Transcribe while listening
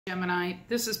Gemini,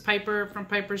 this is Piper from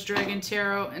Piper's Dragon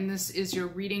Tarot, and this is your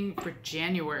reading for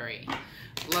January.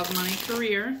 Love, money,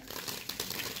 career.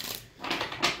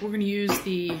 We're going to use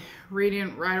the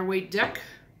Radiant Rider-Waite deck.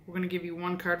 We're going to give you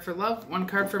one card for love, one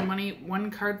card for money,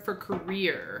 one card for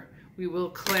career. We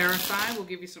will clarify. We'll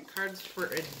give you some cards for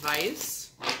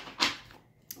advice,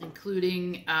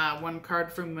 including one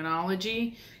card from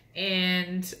Moonology.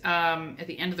 And at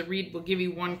the end of the read, we'll give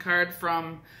you one card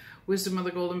from Wisdom of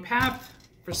the Golden Path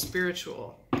for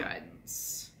spiritual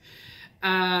guidance.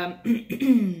 Thank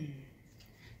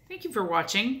you for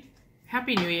watching.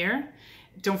 Happy New Year.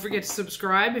 Don't forget to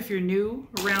subscribe if you're new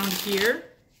around here.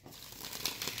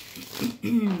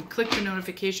 Click the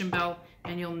notification bell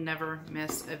and you'll never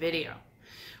miss a video.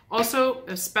 Also,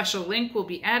 a special link will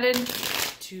be added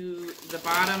to the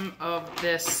bottom of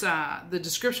this, the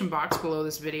description box below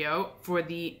this video for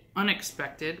the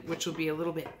unexpected, which will be a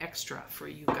little bit extra for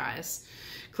you guys.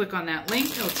 Click on that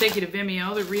link. It'll take you to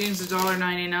Vimeo. The reading's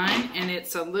 $1.99, and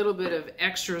it's a little bit of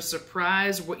extra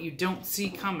surprise, what you don't see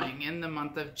coming in the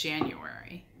month of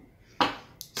January.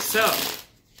 So,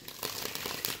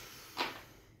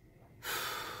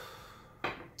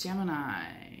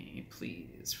 Gemini,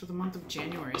 please, for the month of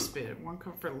January, spit one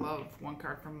card for love, one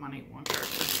card for money, one card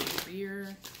for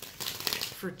career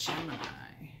for Gemini.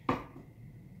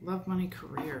 Love, money,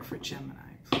 career for Gemini,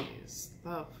 please.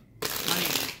 Love,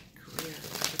 money, career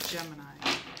for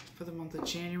Gemini for the month of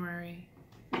January.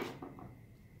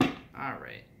 All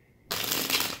right.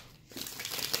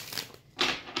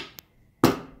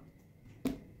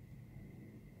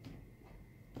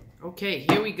 Okay,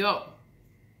 here we go.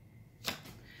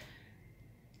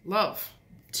 Love,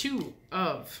 2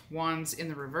 of Wands in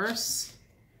the reverse.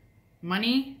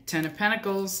 Money, 10 of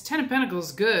Pentacles. 10 of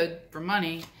Pentacles, good for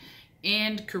money.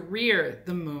 And career,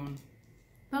 the Moon.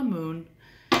 The Moon.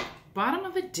 Bottom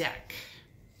of the deck.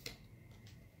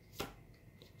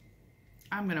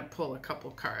 I'm going to pull a couple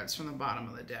cards from the bottom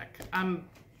of the deck. I'm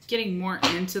getting more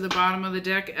into the bottom of the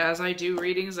deck as I do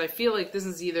readings. I feel like this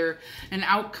is either an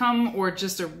outcome or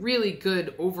just a really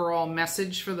good overall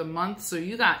message for the month. So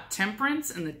you got Temperance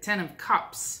and the 10 of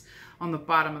Cups on the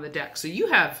bottom of the deck. So you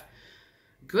have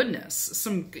goodness.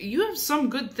 You have some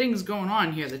good things going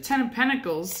on here. The 10 of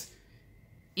Pentacles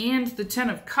and the 10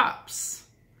 of Cups.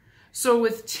 So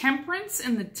with Temperance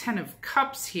and the 10 of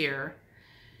Cups here,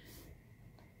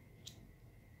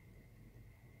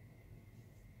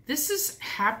 this is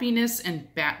happiness and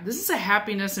this is a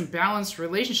happiness and balanced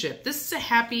relationship. This is a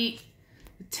happy,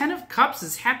 the 10 of Cups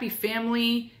is happy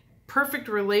family, perfect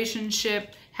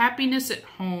relationship, happiness at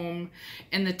home,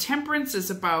 and the Temperance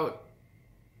is about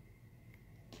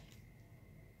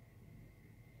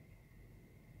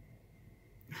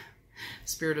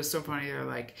Spirit is so funny. They're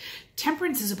like,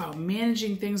 Temperance is about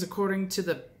managing things according to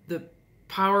the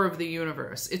power of the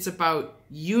universe. It's about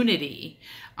unity,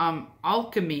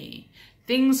 alchemy,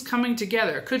 things coming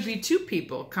together. It could be two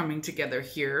people coming together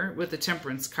here with the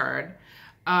Temperance card.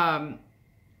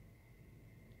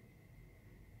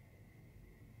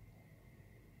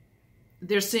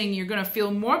 They're saying you're going to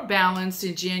feel more balanced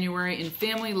in January in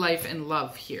family life and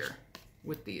love here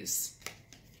with these.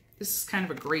 This is kind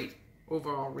of a great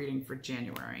overall reading for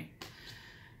January.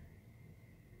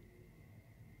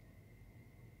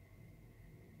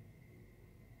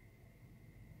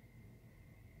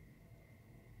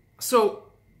 So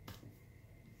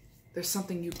there's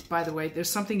something by the way, there's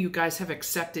something you guys have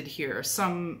accepted here.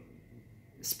 Some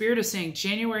Spirit is saying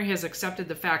January has accepted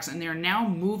the facts and they're now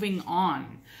moving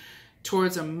on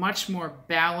towards a much more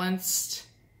balanced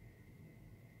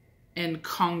and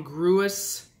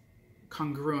congruent,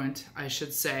 I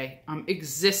should say,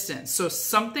 existence. So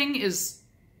something has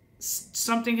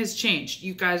changed.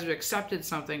 You guys have accepted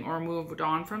something or moved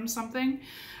on from something.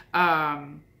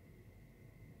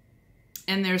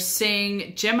 And they're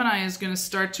saying Gemini is going to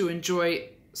start to enjoy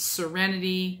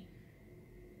serenity,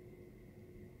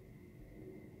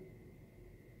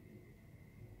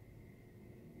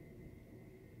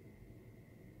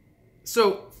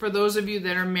 so for those of you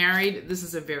that are married, this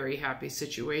is a very happy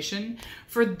situation.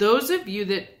 For those of you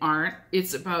that aren't,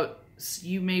 it's about,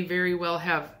 you may very well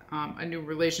have a new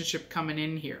relationship coming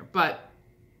in here. But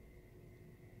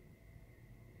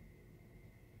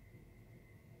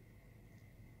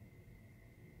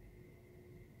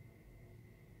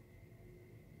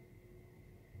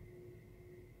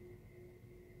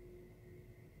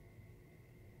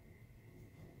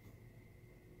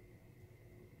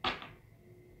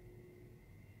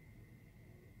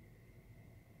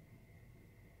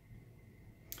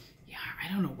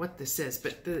I don't know what this is,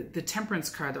 but the Temperance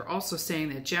card, they're also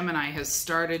saying that Gemini has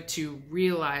started to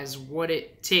realize what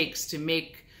it takes to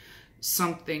make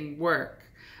something work.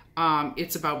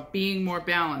 It's about being more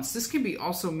balanced. This can be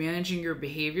also managing your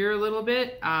behavior a little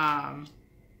bit. I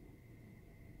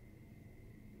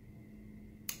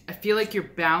feel like you're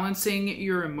balancing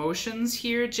your emotions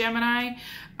here, Gemini.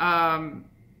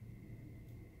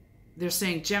 They're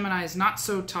saying Gemini is not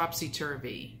so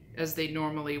topsy-turvy as they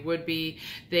normally would be.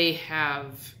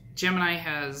 Gemini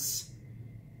has...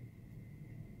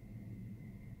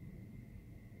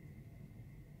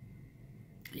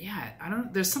 Yeah,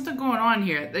 there's something going on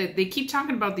here. They keep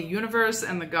talking about the universe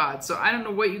and the gods, so I don't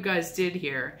know what you guys did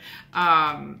here.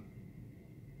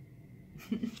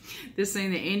 They're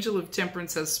saying the angel of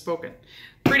temperance has spoken.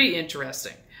 Pretty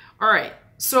interesting. All right,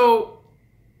 so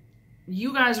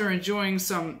you guys are enjoying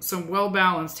some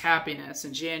well-balanced happiness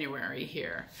in January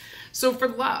here. So for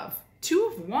love,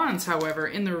 Two of Wands, however,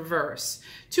 in the reverse.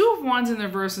 Two of Wands in the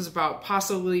reverse is about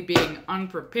possibly being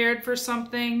unprepared for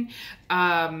something.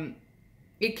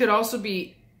 It could also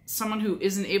be someone who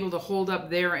isn't able to hold up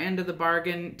their end of the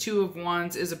bargain. Two of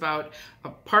Wands is about a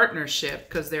partnership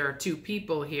because there are two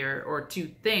people here, or two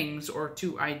things, or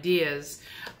two ideas.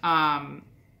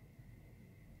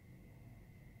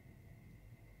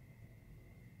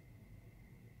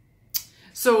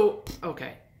 So,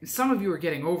 okay, some of you are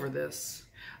getting over this.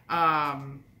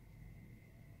 Some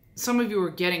of you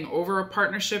are getting over a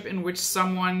partnership in which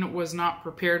someone was not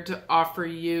prepared to offer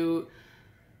you...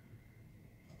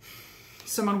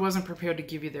 Someone wasn't prepared to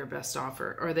give you their best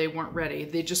offer, or they weren't ready.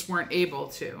 They just weren't able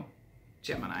to,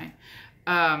 Gemini.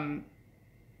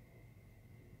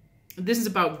 This is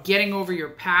about getting over your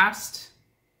past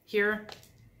here.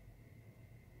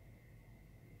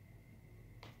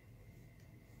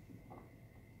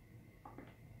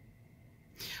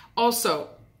 Also,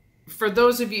 for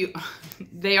those of you,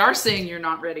 they are saying you're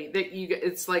not ready.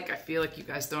 It's like, I feel like you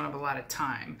guys don't have a lot of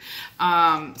time.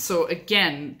 So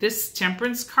again, this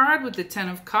Temperance card with the 10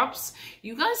 of Cups,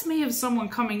 you guys may have someone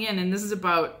coming in, and this is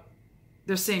about,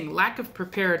 they're saying lack of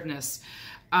preparedness.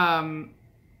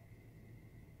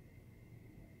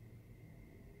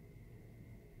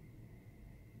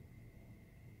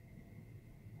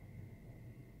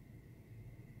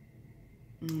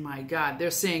 Oh my God, they're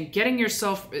saying getting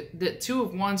yourself, the Two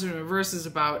of Wands in reverse is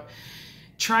about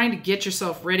trying to get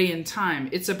yourself ready in time.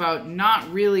 It's about not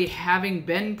really having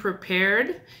been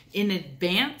prepared in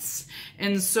advance.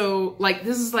 And so, like,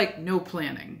 this is like no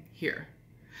planning here.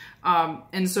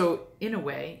 And so, in a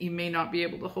way, you may not be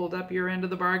able to hold up your end of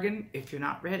the bargain if you're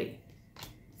not ready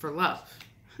for love.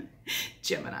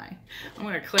 Gemini. I'm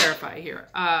going to clarify here.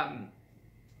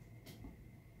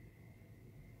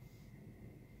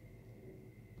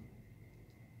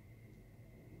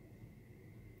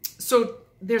 So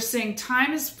they're saying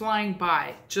time is flying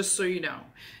by, just so you know,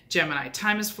 Gemini,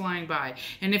 time is flying by.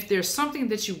 And if there's something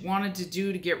that you wanted to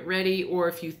do to get ready, or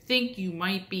if you think you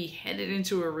might be headed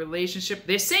into a relationship,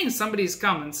 they're saying somebody's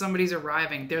coming, somebody's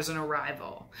arriving, there's an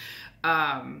arrival.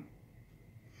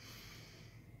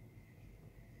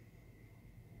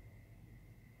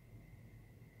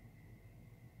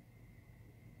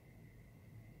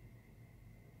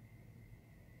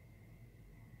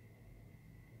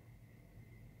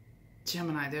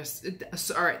 Gemini,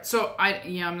 all right, so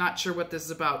I'm not sure what this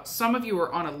is about. Some of you are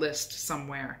on a list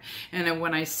somewhere, and then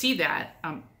when I see that,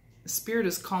 Spirit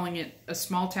is calling it a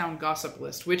small town gossip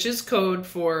list, which is code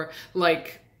for,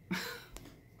 like,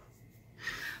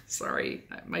 sorry,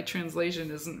 my translation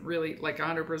isn't really like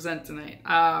 100% tonight.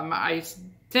 I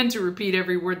tend to repeat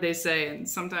every word they say, and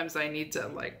sometimes I need to,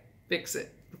 like, fix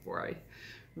it before I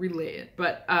relay it.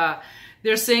 But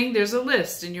they're saying there's a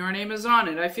list and your name is on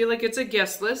it. I feel like it's a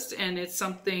guest list, and it's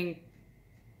something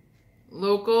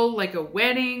local, like a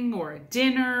wedding or a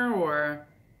dinner, or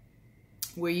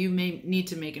where you may need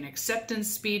to make an acceptance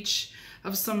speech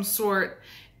of some sort.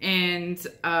 And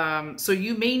so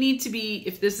you may need to be,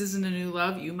 if this isn't a new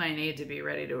love, you might need to be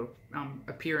ready to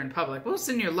appear in public. Well, it's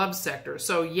in your love sector,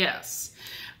 so yes.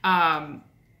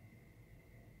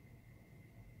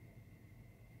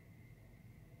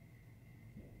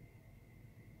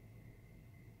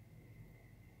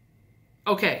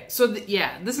 Okay, so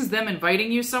yeah, this is them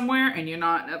inviting you somewhere, and you're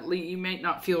not, at least you may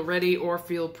not feel ready or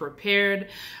feel prepared.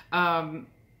 Oh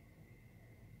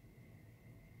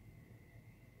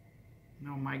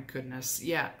my goodness,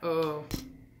 yeah. Oh,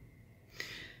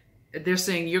 they're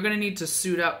saying you're gonna need to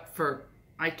suit up for.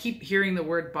 I keep hearing the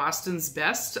word Boston's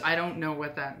best. I don't know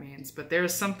what that means, but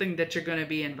there's something that you're going to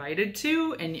be invited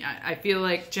to. And I feel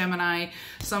like, Gemini,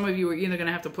 some of you are either going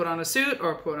to have to put on a suit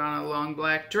or put on a long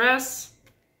black dress.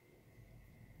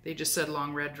 They just said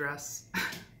long red dress.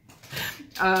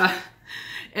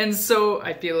 And so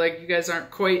I feel like you guys aren't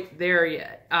quite there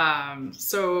yet.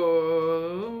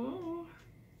 So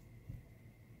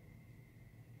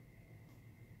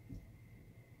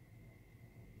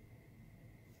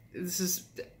it's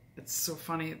so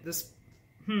funny.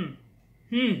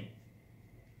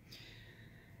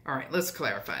 All right, let's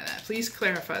clarify that. Please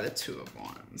clarify the Two of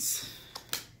Wands.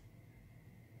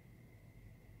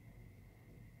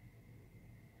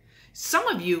 Some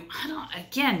of you,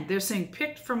 again, they're saying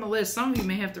picked from a list. Some of you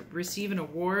may have to receive an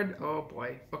award. Oh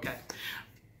boy. Okay.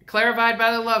 Clarified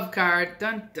by the Love card.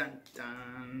 Dun, dun,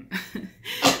 dun.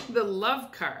 The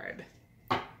Love card.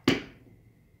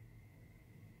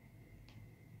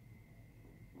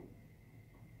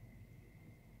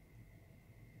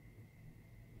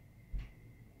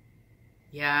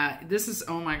 Yeah, this is,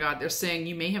 oh my God, they're saying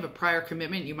you may have a prior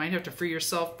commitment you might have to free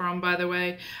yourself from, by the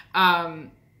way.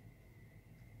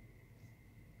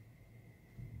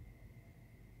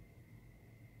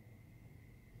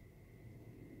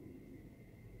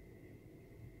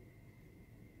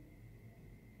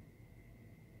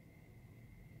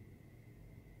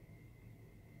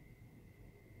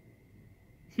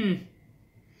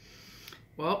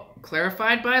 Well,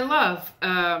 clarified by love.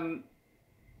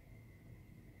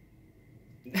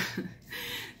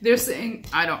 They're saying,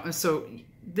 so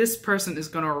this person is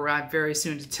going to arrive very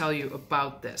soon to tell you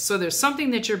about this. So there's something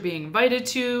that you're being invited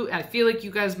to. I feel like you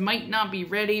guys might not be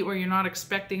ready or you're not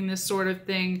expecting this sort of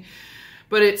thing.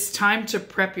 But it's time to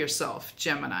prep yourself,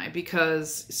 Gemini,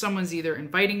 because someone's either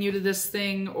inviting you to this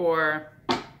thing or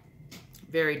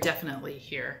very definitely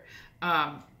here.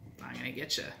 I'm going to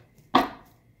get you a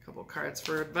couple cards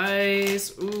for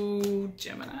advice. Ooh,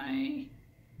 Gemini.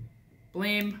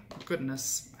 Blame. Oh,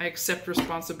 goodness. I accept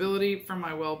responsibility for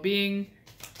my well-being.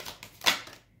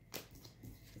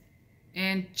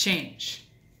 And change.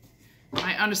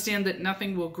 I understand that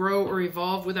nothing will grow or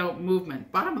evolve without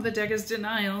movement. Bottom of the deck is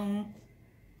denial.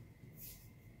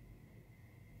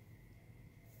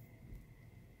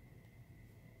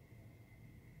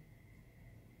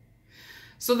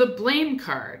 So the blame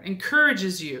card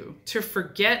encourages you to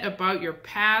forget about your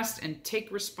past and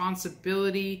take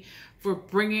responsibility for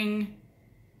bringing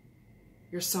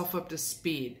yourself up to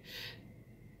speed.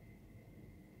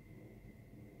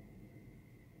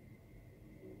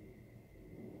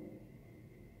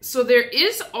 So there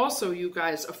is also, you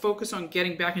guys, a focus on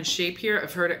getting back in shape here.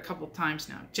 I've heard it a couple times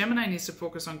now. Gemini needs to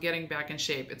focus on getting back in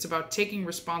shape. It's about taking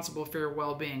responsible for your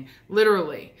well-being.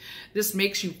 Literally. This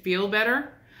makes you feel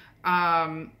better.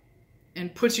 And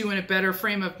puts you in a better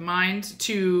frame of mind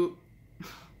to,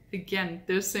 again,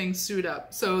 they're saying suit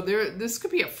up. So this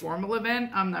could be a formal event.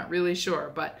 I'm not really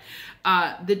sure. But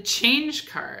the change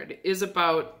card is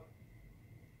about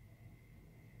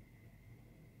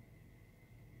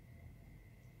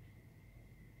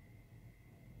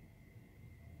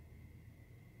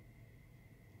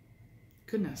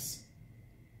goodness.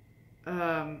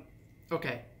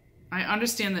 Okay. I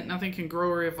understand that nothing can grow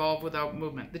or evolve without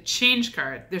movement. The change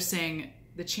card, they're saying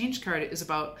the change card is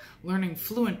about learning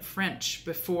fluent French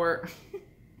before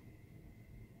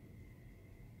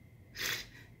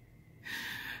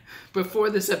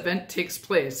this event takes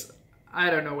place. I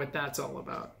don't know what that's all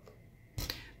about.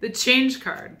 The change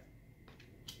card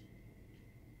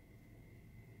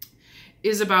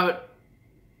is about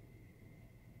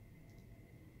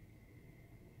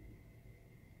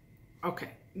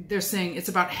they're saying it's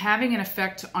about having an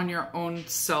effect on your own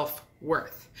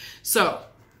self-worth. So,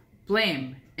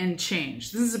 blame and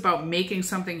change. This is about making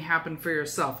something happen for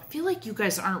yourself. I feel like you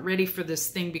guys aren't ready for this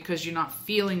thing because you're not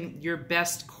feeling your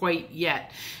best quite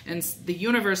yet. And the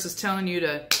universe is telling you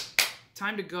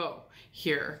time to go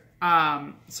here.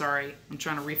 Sorry, I'm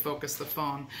trying to refocus the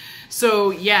phone.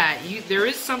 So yeah, there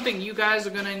is something you guys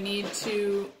are gonna need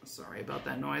to, sorry about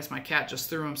that noise. My cat just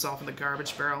threw himself in the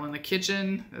garbage barrel in the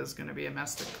kitchen. There's gonna be a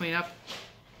mess to clean up.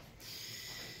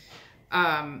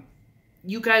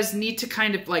 You guys need to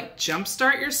kind of like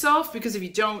jumpstart yourself, because if you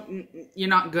don't, you're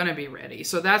not gonna be ready.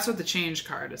 So that's what the change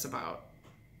card is about.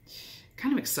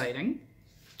 Kind of exciting,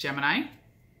 Gemini.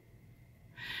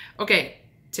 Okay.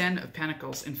 10 of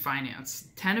Pentacles in finance.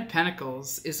 10 of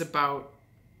Pentacles is about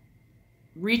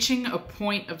reaching a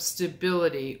point of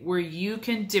stability where you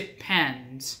can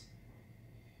depend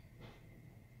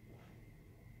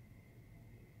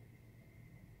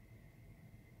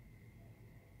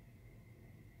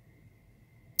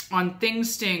on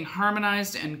things staying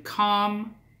harmonized and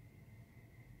calm.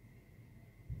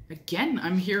 Again,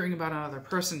 I'm hearing about another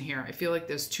person here. I feel like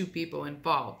there's two people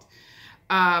involved.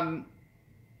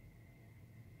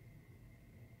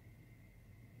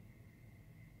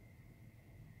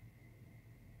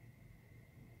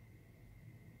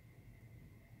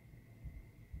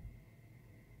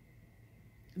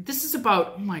 this is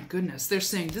about, oh my goodness, they're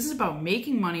saying this is about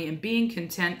making money and being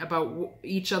content about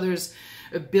each other's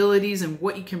abilities and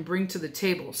what you can bring to the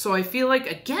table. So I feel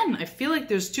like, again, I feel like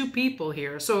there's two people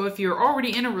here. So if you're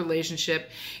already in a relationship,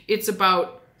 it's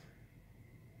about,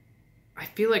 I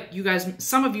feel like you guys,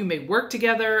 some of you may work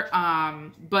together,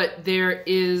 but there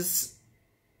is,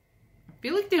 I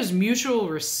feel like there's mutual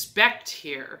respect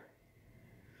here.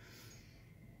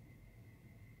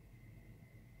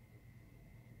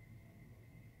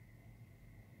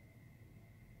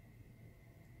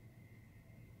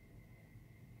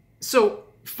 So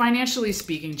financially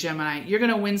speaking, Gemini, you're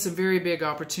going to win some very big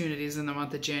opportunities in the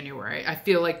month of January. I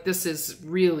feel like this is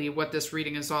really what this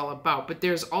reading is all about. But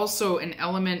there's also an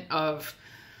element of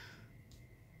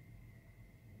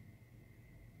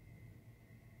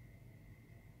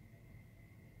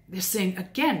they're saying,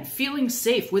 again, feeling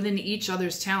safe within each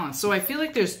other's talents. So I feel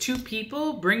like there's two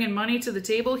people bringing money to the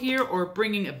table here or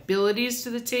bringing abilities to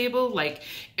the table. Like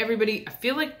everybody, I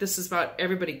feel like this is about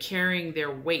everybody carrying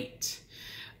their weight.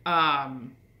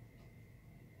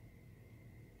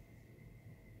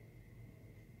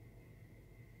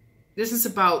 This is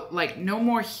about like no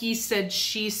more he said,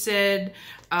 she said.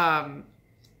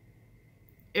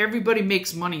 Everybody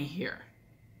makes money here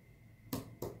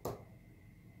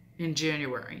in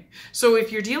January. So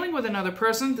if you're dealing with another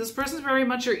person, this person's very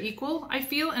much your equal, I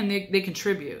feel, and they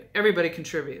contribute. Everybody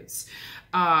contributes.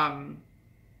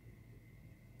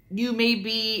 You may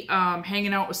be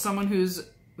hanging out with someone who's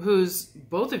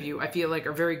both of you, I feel like,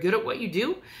 are very good at what you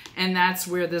do, and that's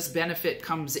where this benefit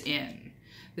comes in.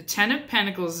 The Ten of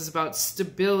Pentacles is about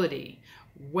stability,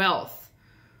 wealth.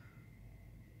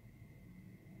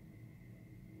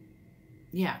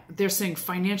 Yeah, they're saying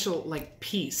financial, like,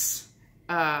 peace.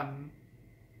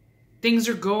 Things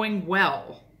are going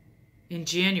well in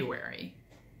January,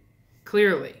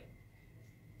 clearly.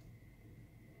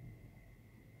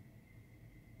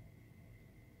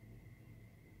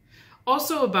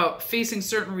 Also about facing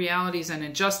certain realities and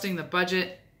adjusting the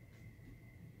budget.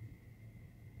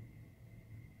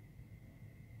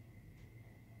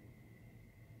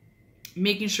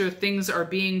 Making sure things are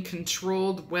being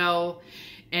controlled well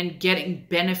and getting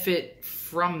benefit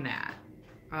from that.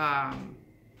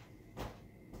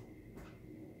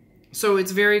 So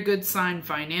it's a very good sign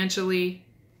financially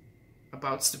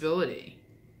about stability.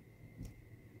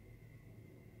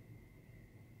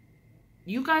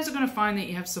 You guys are going to find that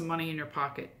you have some money in your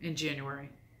pocket in January.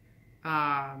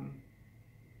 And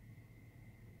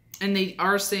they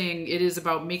are saying it is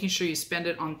about making sure you spend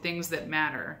it on things that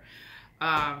matter.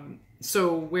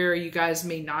 So where you guys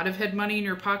may not have had money in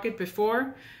your pocket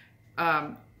before,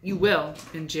 you will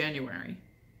in January.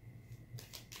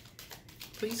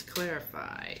 Please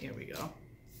clarify. Here we go.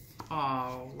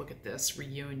 Oh, look at this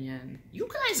reunion. You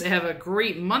guys have a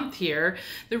great month here.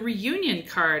 The reunion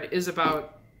card is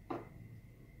about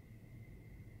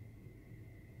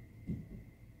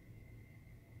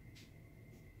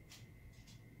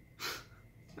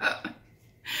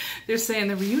they're saying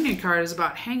the reunion card is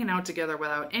about hanging out together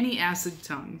without any acid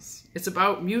tongues. It's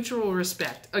about mutual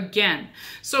respect. Again,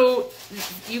 so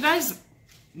you guys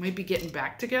might be getting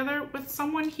back together with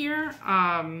someone here.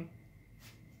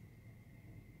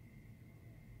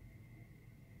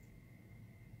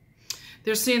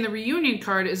 They're saying the reunion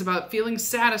card is about feeling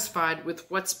satisfied with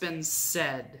what's been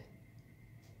said.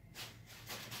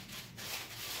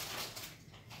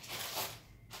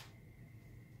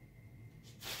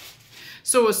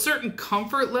 So a certain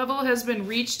comfort level has been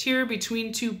reached here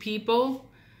between two people.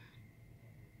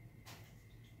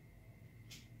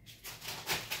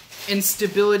 And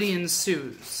stability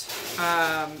ensues.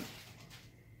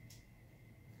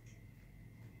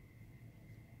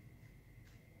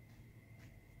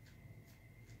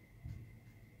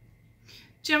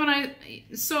 Gemini,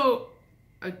 so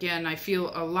again, I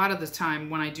feel a lot of the time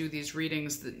when I do these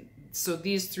readings that so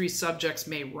these three subjects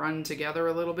may run together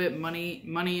a little bit. Money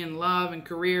and love and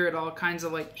career, it all kinds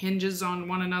of like hinges on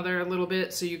one another a little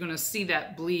bit. So you're going to see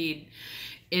that bleed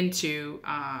into,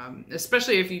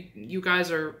 especially if you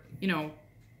guys are, you know,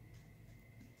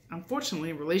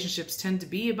 unfortunately relationships tend to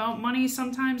be about money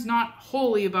sometimes, not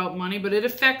wholly about money, but it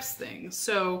affects things.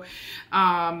 So,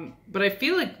 but I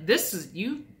feel like this is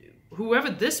you, whoever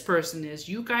this person is,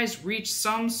 you guys reach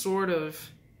some sort of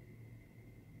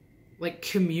like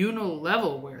communal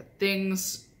level where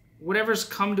things, whatever's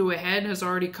come to a head has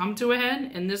already come to a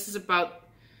head. And this is about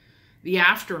the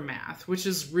aftermath, which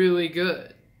is really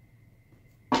good.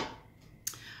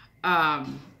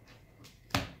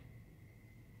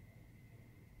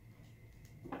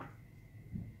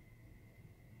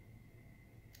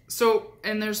 So,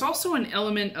 and there's also an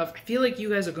element of, I feel like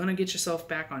you guys are going to get yourself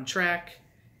back on track.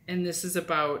 And this is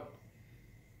about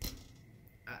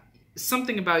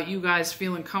something about you guys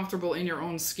feeling comfortable in your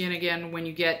own skin again when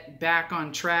you get back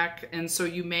on track. And so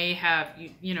you may have,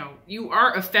 you know, you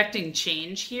are affecting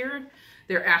change here.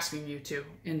 They're asking you to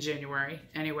in January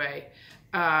anyway.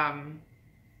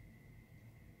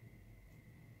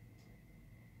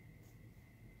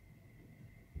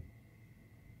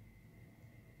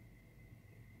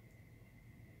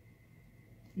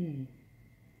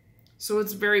 So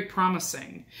it's very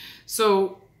promising.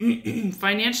 So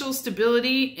financial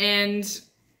stability and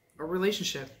a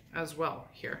relationship as well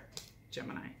here,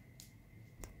 Gemini.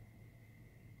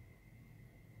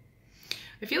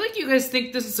 I feel like you guys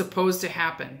think this is supposed to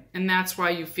happen, and that's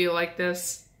why you feel like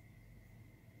this.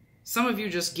 Some of you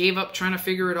just gave up trying to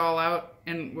figure it all out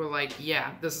and were like,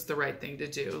 yeah, this is the right thing to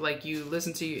do. Like you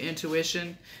listened to your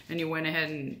intuition and you went ahead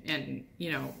and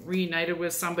you know, reunited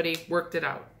with somebody, worked it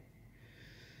out.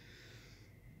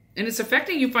 And it's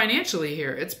affecting you financially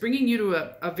here. It's bringing you to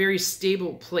a very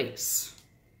stable place.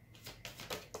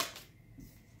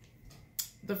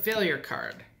 The Failure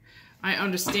card. I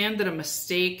understand that a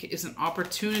mistake is an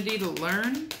opportunity to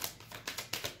learn.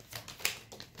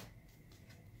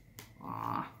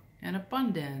 And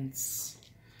abundance.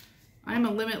 I am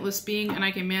a limitless being and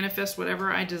I can manifest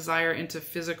whatever I desire into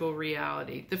physical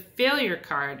reality. The Failure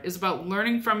card is about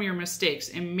learning from your mistakes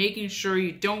and making sure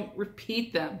you don't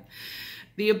repeat them.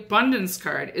 The Abundance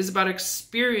card is about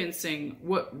experiencing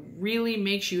what really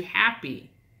makes you happy.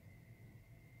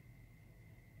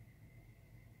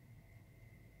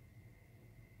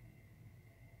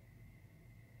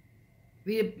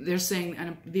 They're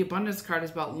saying the Abundance card is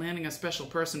about landing a special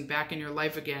person back in your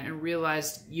life again and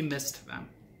realized you missed them.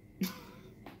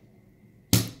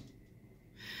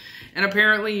 And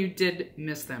apparently you did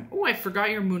miss them. Oh, I forgot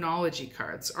your Moonology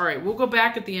cards. All right, we'll go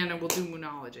back at the end and we'll do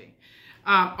Moonology.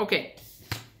 Okay.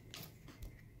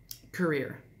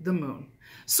 Career, the Moon.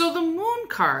 So the Moon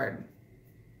card.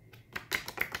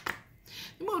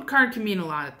 The Moon card can mean a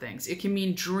lot of things. It can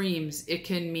mean dreams. It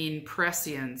can mean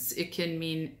prescience. It can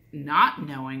mean not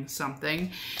knowing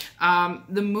something.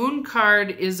 The Moon card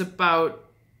is about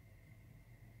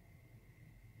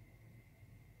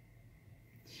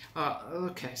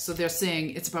okay, so they're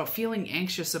saying it's about feeling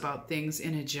anxious about things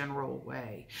in a general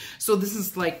way. So this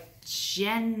is like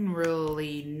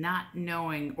generally not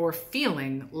knowing or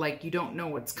feeling like you don't know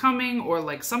what's coming or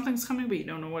like something's coming but you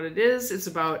don't know what it is. It's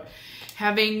about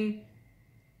having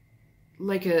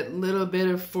like a little bit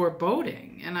of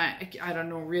foreboding. And I don't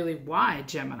know really why,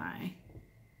 Gemini.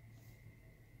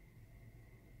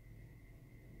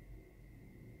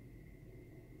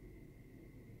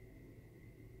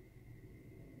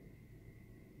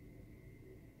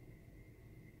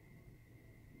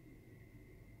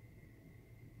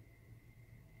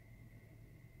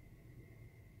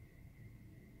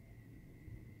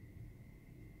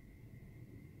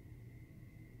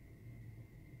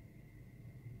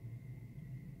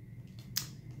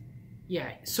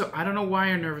 Yeah, so I don't know why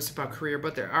you're nervous about career,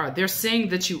 but they're saying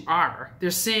that you are. They're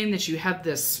saying that you have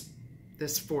this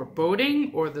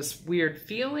foreboding or this weird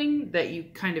feeling that you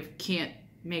kind of can't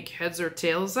make heads or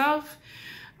tails of.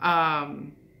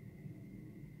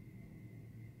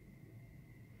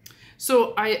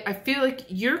 So I feel like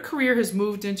your career has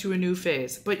moved into a new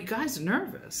phase, but you guys are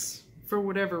nervous for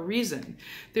whatever reason.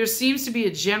 There seems to be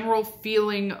a general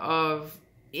feeling of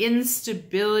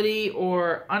instability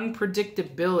or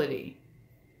unpredictability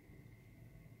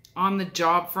on the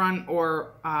job front,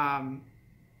 or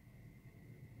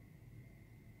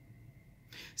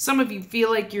some of you feel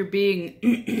like you're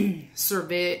being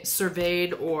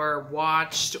surveyed or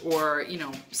watched, or you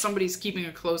know, somebody's keeping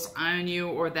a close eye on you,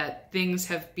 or that things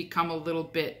have become a little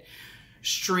bit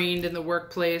strained in the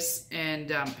workplace, and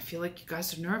I feel like you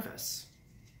guys are nervous.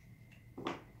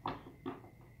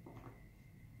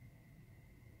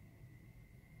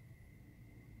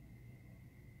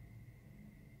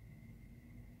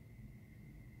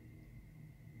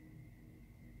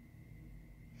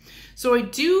 So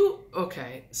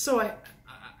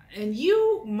and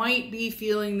you might be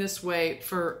feeling this way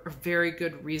for a very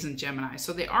good reason, Gemini.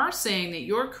 So they are saying that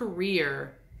your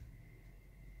career,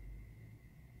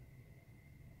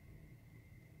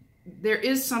 there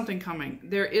is something coming.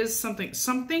 There is something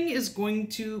is going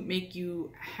to make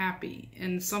you happy,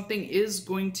 and something is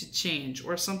going to change,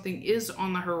 or something is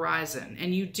on the horizon.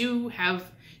 And you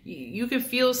can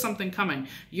feel something coming.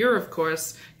 You're, of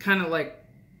course, kind of like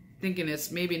thinking it's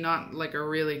maybe not like a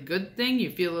really good thing. You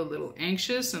feel a little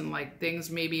anxious and like things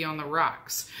may be on the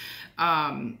rocks.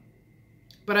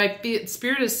 But I feel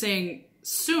Spirit is saying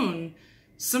soon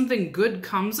something good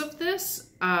comes of this.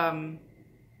 But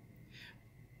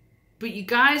you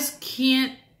guys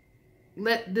can't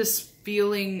let this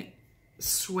feeling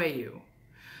sway you.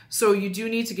 So you do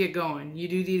need to get going. You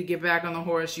do need to get back on the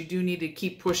horse. You do need to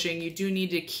keep pushing. You do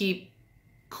need to keep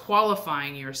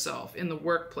qualifying yourself in the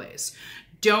workplace.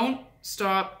 Don't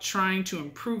stop trying to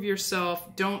improve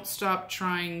yourself. Don't stop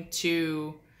trying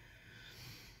to...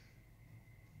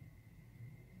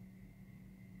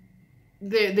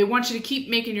 They want you to keep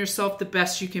making yourself the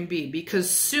best you can be, because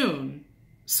soon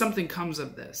something comes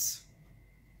of this.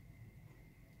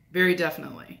 Very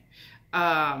definitely.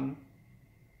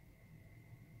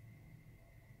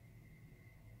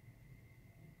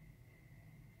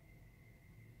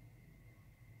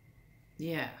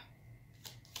 Yeah.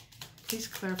 Please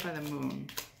clarify the moon.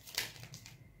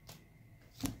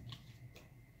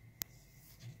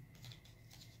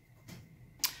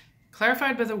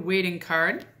 Clarified by the waiting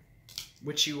card,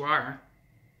 which you are.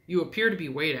 You appear to be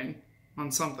waiting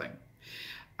on something.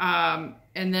 And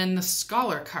then the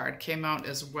Scholar card came out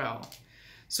as well.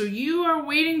 So you are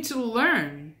waiting to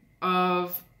learn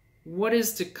of what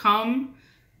is to come.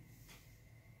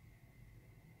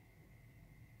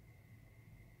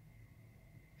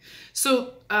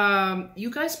 So you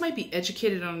guys might be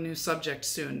educated on a new subject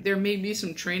soon. There may be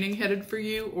some training headed for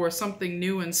you, or something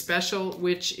new and special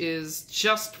which is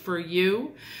just for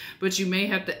you. But you may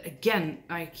have to, again,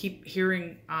 I keep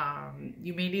hearing,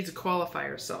 you may need to qualify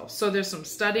yourself. So there's some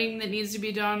studying that needs to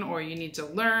be done, or you need to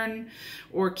learn,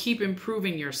 or keep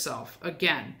improving yourself,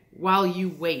 again, while you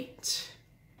wait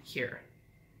here.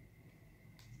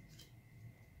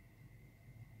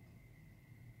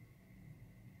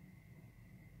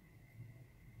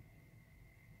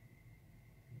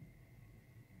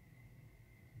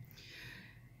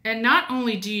 And not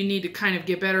only do you need to kind of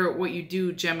get better at what you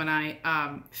do, Gemini,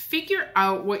 figure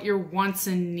out what your wants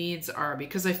and needs are,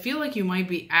 because I feel like you might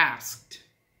be asked.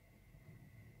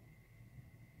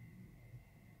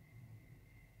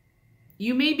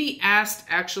 You may be asked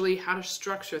actually how to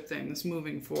structure things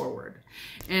moving forward.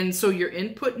 And so your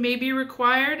input may be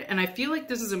required, and I feel like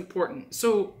this is important.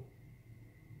 So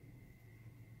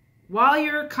while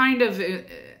you're kind of...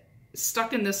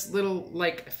 stuck in this little,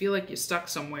 like, I feel like you're stuck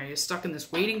somewhere. You're stuck in this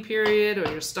waiting period,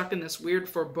 or you're stuck in this weird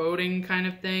foreboding kind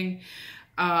of thing.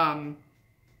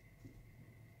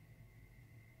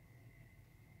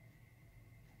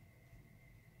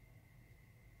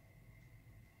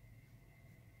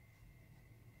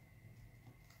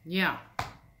 Yeah.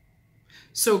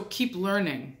 So keep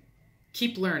learning.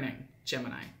 Keep learning,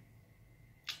 Gemini.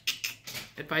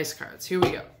 Advice cards. Here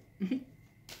we go.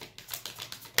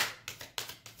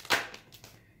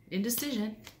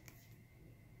 Indecision.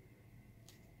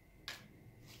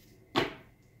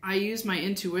 I use my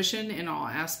intuition in all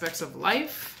aspects of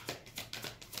life.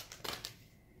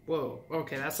 Whoa,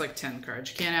 okay, that's like 10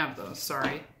 cards. You can't have those,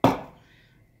 sorry.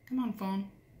 Come on, phone.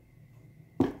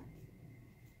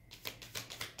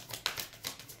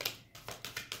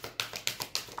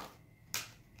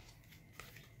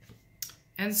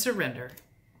 And surrender.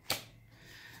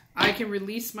 I can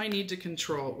release my need to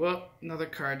control. Well, another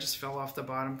card just fell off the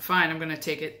bottom. Fine, I'm going to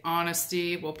take it.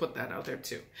 Honesty, we'll put that out there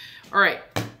too. All right.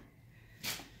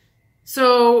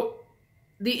 So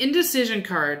the indecision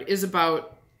card is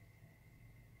about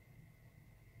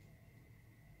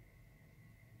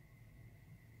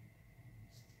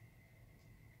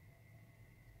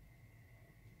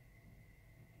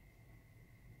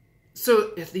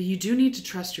you do need to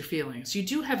trust your feelings. You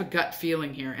do have a gut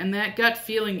feeling here, and that gut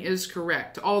feeling is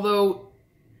correct. Although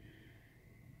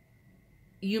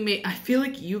I feel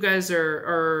like you guys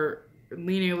are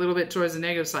leaning a little bit towards the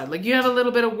negative side. Like you have a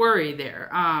little bit of worry there,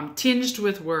 tinged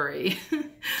with worry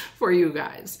for you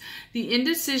guys. The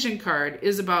indecision card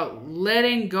is about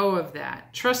letting go of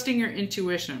that, trusting your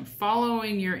intuition,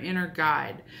 following your inner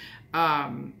guide.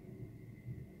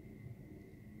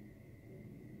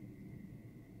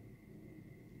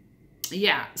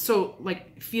 Yeah, so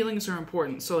like feelings are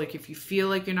important. So like if you feel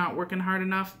like you're not working hard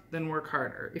enough, then work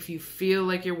harder. If you feel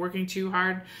like you're working too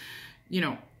hard,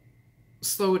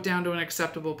 slow it down to an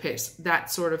acceptable pace.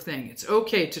 That sort of thing. It's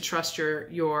okay to trust your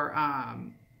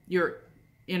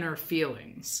inner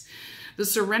feelings. The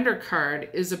surrender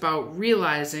card is about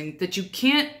realizing that you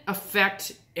can't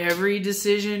affect every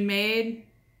decision made.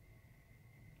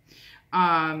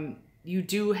 You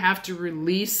do have to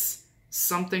release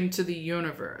something to the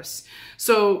universe.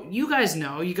 So you guys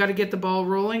know you got to get the ball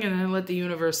rolling and then let the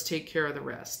universe take care of the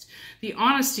rest. The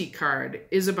honesty card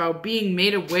is about being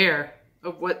made aware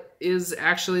of what is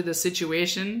actually the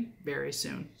situation very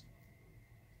soon.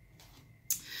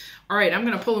 All right, I'm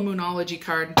going to pull a Moonology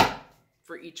card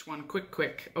for each one.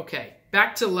 Quick. Okay,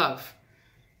 back to love.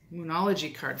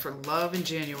 Moonology card for love in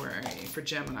January for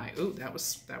Gemini. Ooh, that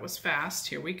was fast.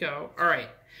 Here we go. All right.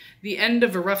 The end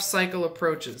of a rough cycle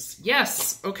approaches.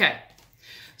 Yes. Okay.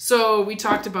 So we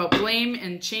talked about blame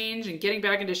and change and getting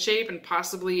back into shape and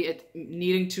possibly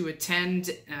needing to attend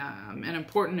an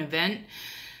important event.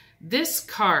 This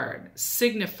card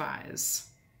signifies,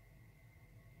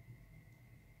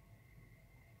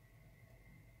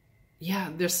 yeah,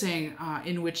 they're saying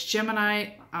in which Gemini,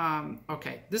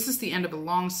 okay, this is the end of a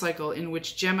long cycle in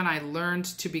which Gemini learned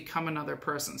to become another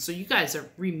person. So you guys are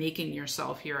remaking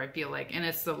yourself here, I feel like, and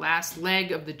it's the last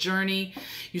leg of the journey.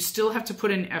 You still have to put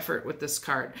in effort with this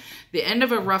card. The end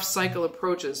of a rough cycle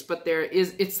approaches, but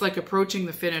it's like approaching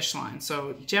the finish line.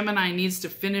 So Gemini needs to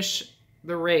finish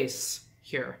the race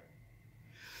here.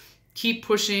 Keep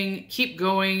pushing, keep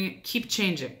going, keep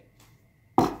changing.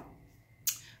 All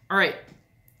right.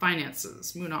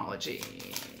 Finances, Moonology.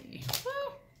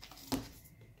 Woo.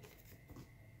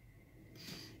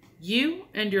 You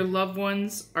and your loved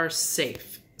ones are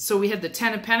safe. So we had the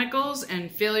 10 of Pentacles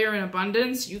and failure and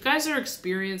abundance. You guys are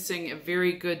experiencing a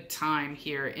very good time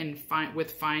here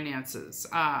with finances.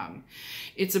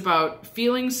 It's about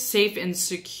feeling safe and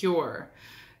secure.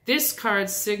 This card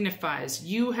signifies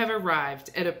you have arrived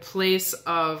at a place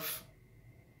of...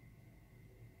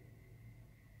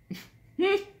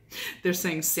 They're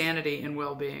saying sanity and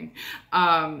well-being.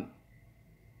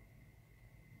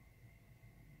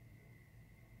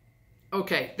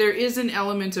 Okay, there is an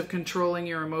element of controlling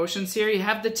your emotions here. You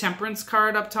have the Temperance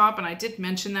card up top, and I did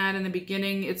mention that in the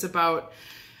beginning. It's about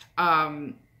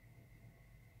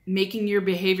making your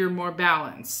behavior more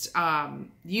balanced.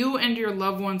 You and your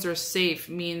loved ones are safe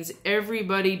means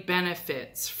everybody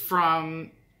benefits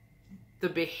from the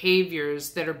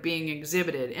behaviors that are being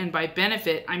exhibited. And by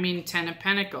benefit, I mean 10 of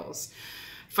Pentacles.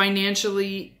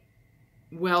 Financially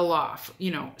well off, you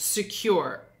know,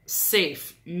 secure,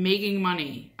 safe, making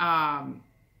money.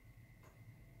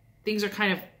 Things are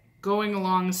kind of going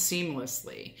along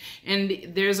seamlessly.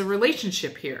 And there's a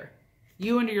relationship here.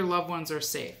 You and your loved ones are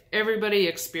safe. Everybody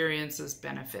experiences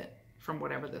benefit from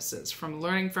whatever this is, from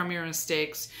learning from your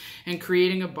mistakes and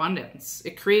creating abundance.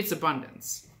 It creates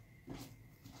abundance.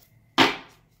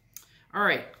 All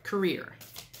right, career.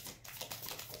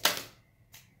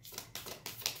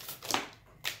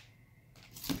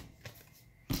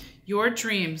 Your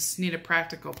dreams need a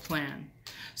practical plan.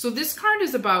 So this card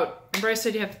is about, remember I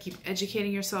said you have to keep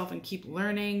educating yourself and keep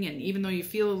learning, and even though you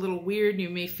feel a little weird, you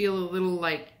may feel a little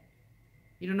like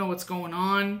you don't know what's going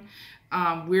on,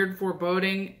 weird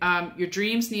foreboding, your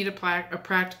dreams need a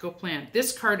practical plan.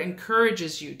 This card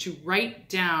encourages you to write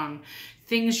down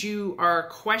things you are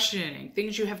questioning,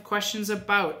 things you have questions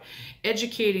about,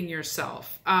 educating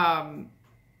yourself.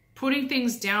 Putting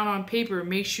things down on paper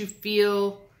makes you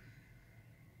feel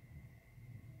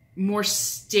more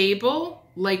stable,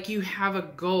 like you have a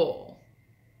goal.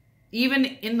 Even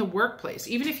in the workplace,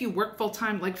 even if you work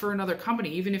full-time, like for another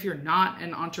company, even if you're not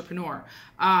an entrepreneur,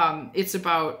 it's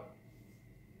about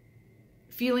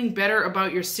feeling better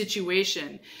about your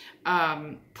situation.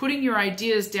 Putting your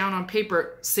ideas down on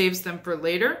paper saves them for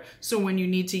later. So when you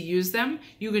need to use them,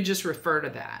 you can just refer to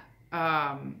that.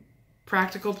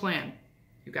 Practical plan,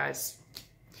 you guys.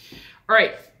 All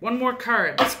right, one more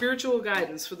card. Spiritual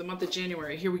guidance for the month of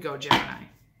January. Here we go, Gemini.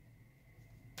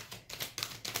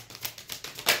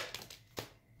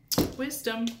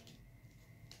 Wisdom.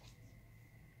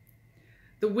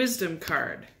 The Wisdom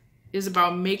card is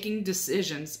about making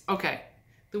decisions. Okay,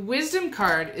 the Wisdom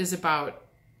card is about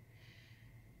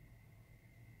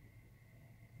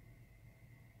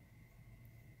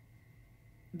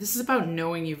this is about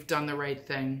knowing you've done the right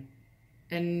thing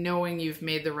and knowing you've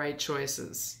made the right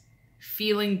choices.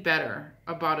 Feeling better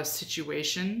about a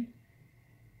situation.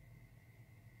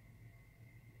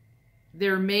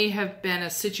 There may have been a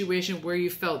situation where you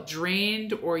felt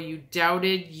drained or you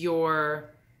doubted your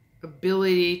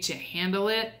ability to handle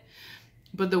it.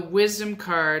 But the Wisdom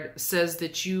card says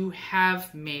that you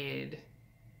have made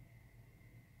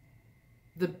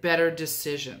the better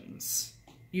decisions.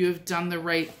 You have done the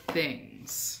right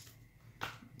things.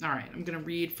 All right, I'm going to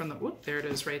read from the, whoop, there it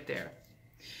is right there.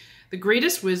 The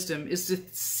greatest wisdom is to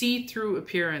see through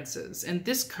appearances, and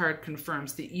this card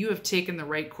confirms that you have taken the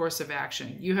right course of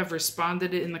action. You have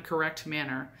responded in the correct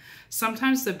manner.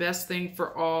 Sometimes the best thing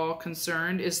for all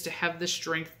concerned is to have the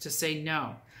strength to say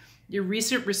no. Your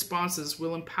recent responses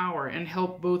will empower and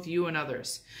help both you and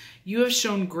others. You have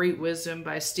shown great wisdom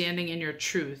by standing in your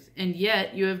truth, and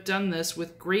yet you have done this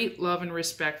with great love and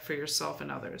respect for yourself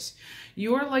and others.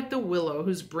 You are like the willow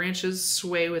whose branches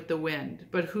sway with the wind,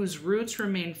 but whose roots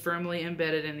remain firmly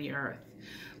embedded in the earth.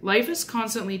 Life is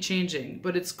constantly changing,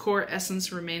 but its core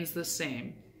essence remains the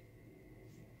same.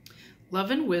 Love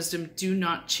and wisdom do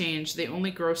not change. They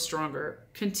only grow stronger.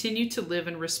 Continue to live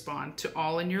and respond to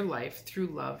all in your life through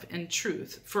love and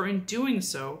truth. For in doing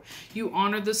so, you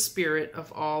honor the spirit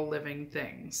of all living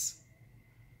things.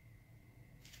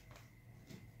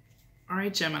 All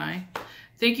right, Gemini.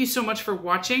 Thank you so much for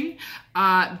watching.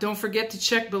 Don't forget to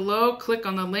check below. Click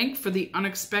on the link for the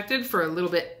unexpected for a little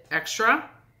bit extra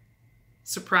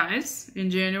surprise in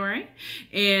January.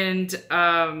 And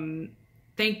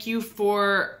thank you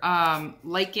for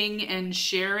liking and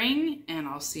sharing, and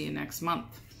I'll see you next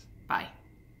month. Bye.